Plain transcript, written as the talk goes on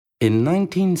In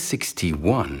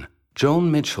 1961,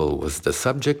 Joan Mitchell was the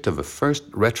subject of a first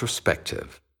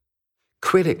retrospective.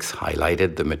 Critics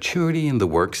highlighted the maturity in the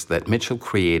works that Mitchell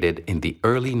created in the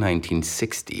early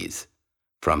 1960s.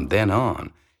 From then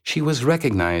on, she was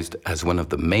recognized as one of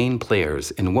the main players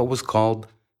in what was called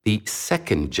the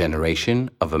second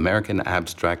generation of American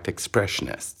abstract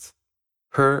expressionists.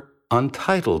 Her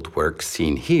untitled work,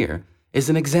 seen here, is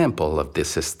an example of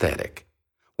this aesthetic,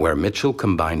 where Mitchell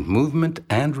combined movement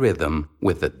and rhythm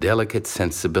with a delicate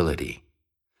sensibility.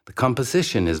 The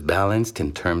composition is balanced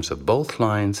in terms of both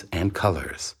lines and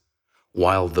colors.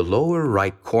 While the lower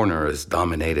right corner is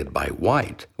dominated by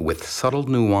white with subtle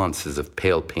nuances of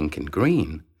pale pink and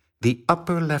green, the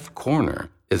upper left corner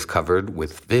is covered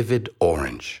with vivid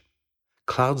orange.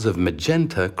 Clouds of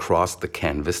magenta cross the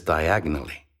canvas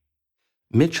diagonally.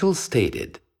 Mitchell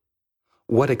stated,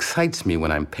 "What excites me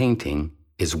when I'm painting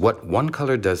is what one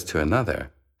color does to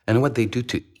another and what they do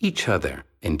to each other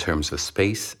in terms of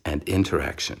space and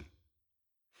interaction.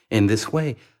 In this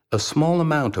way, a small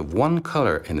amount of one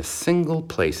color in a single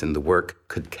place in the work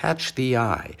could catch the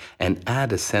eye and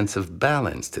add a sense of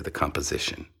balance to the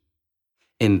composition.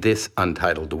 In this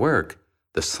untitled work,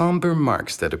 the somber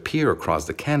marks that appear across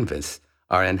the canvas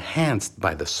are enhanced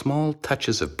by the small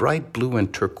touches of bright blue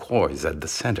and turquoise at the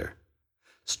center.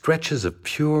 Stretches of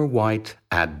pure white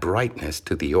add brightness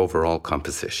to the overall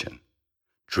composition.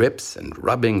 Drips and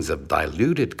rubbings of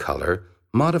diluted color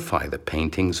modify the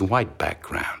painting's white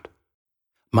background.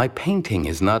 My painting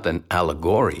is not an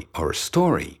allegory or a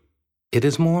story. It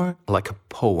is more like a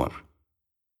poem."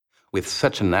 With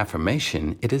such an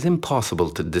affirmation, it is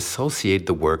impossible to dissociate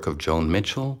the work of Joan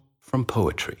Mitchell from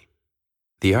poetry.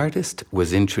 The artist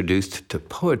was introduced to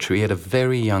poetry at a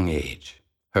very young age.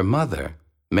 Her mother,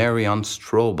 Marion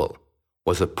Strobel,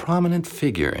 was a prominent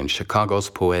figure in Chicago's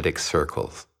poetic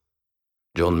circles.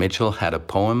 Joan Mitchell had a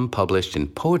poem published in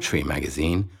Poetry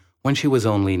magazine when she was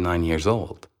only 9 years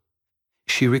old.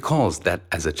 She recalls that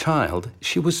as a child,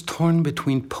 she was torn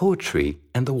between poetry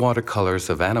and the watercolors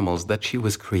of animals that she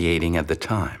was creating at the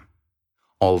time.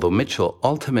 Although Mitchell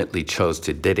ultimately chose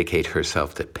to dedicate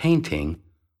herself to painting,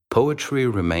 poetry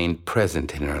remained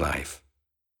present in her life.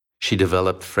 She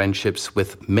developed friendships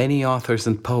with many authors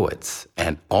and poets,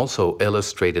 and also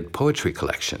illustrated poetry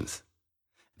collections.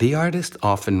 The artist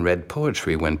often read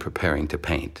poetry when preparing to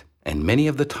paint, and many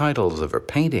of the titles of her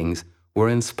paintings were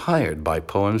inspired by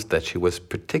poems that she was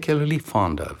particularly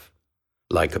fond of.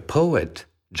 Like a poet,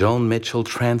 Joan Mitchell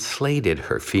translated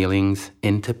her feelings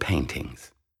into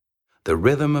paintings. The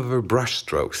rhythm of her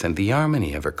brushstrokes and the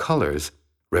harmony of her colors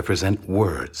represent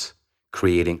words,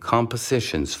 creating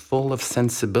compositions full of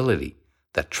sensibility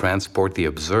that transport the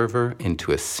observer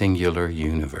into a singular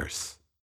universe.